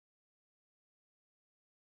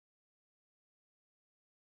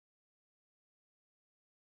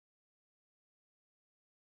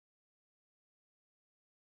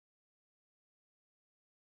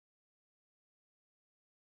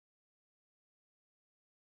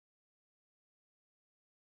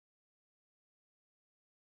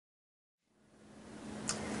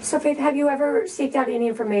So Faith, have you ever sought out any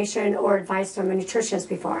information or advice from a nutritionist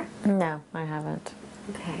before? No, I haven't.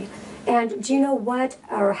 Okay. And do you know what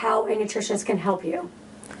or how a nutritionist can help you?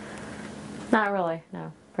 Not really,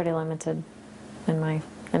 no. Pretty limited in my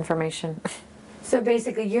information. So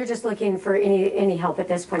basically, you're just looking for any help at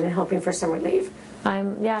this point and hoping for some relief.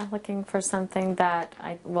 I'm, looking for something that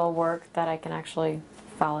will work, that I can actually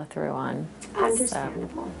follow through on.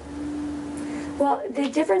 Understandable. Well, the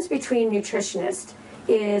difference between nutritionists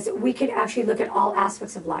is we can actually look at all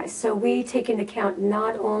aspects of life. So we take into account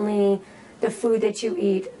not only the food that you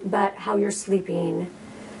eat, but how you're sleeping,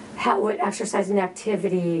 what exercise and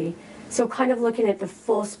activity. So kind of looking at the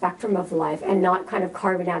full spectrum of life and not kind of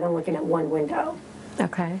carving out and looking at one window.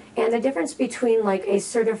 Okay. And the difference between like a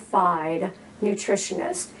certified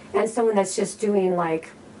nutritionist and someone that's just doing like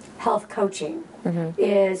health coaching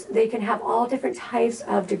is they can have all different types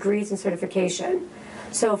of degrees and certification.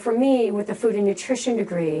 So for me, with the food and nutrition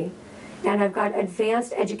degree, and I've got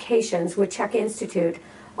advanced educations with Czech Institute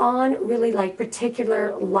on really like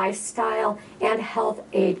particular lifestyle and health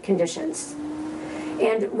aid conditions.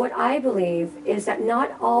 And what I believe is that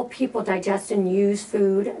not all people digest and use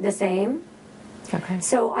food the same. Okay.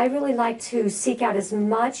 So I really like to seek out as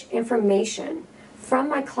much information from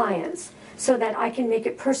my clients so that I can make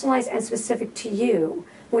it personalized and specific to you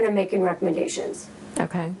when I'm making recommendations.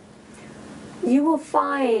 Okay. You will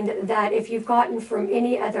find that if you've gotten from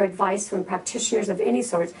any other advice from practitioners of any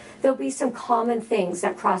sort, there'll be some common things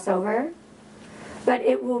that cross over. But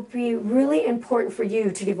it will be really important for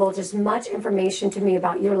you to divulge as much information to me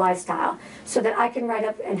about your lifestyle so that I can write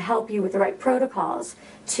up and help you with the right protocols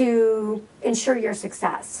to ensure your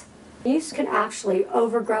success. Yeast can actually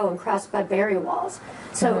overgrow and cross blood barrier walls.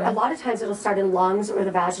 So a lot of times it'll start in lungs or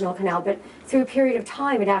the vaginal canal, but through a period of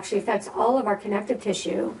time it actually affects all of our connective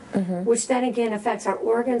tissue, which then again affects our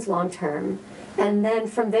organs long term. And then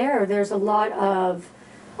from there, there's a lot of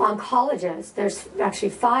oncologists, there's actually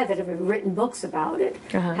 5 that have written books about it,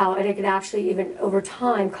 how it can actually even over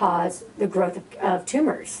time cause the growth of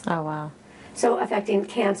tumors. Oh, wow. So affecting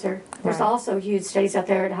cancer. There's also huge studies out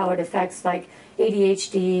there at how it affects like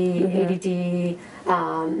ADHD, ADD,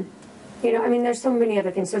 you know, I mean, there's so many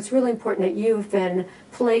other things. So it's really important that you've been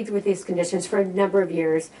plagued with these conditions for a number of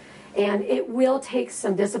years. And it will take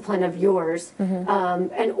some discipline of yours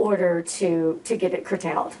in order to get it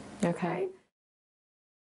curtailed. Okay.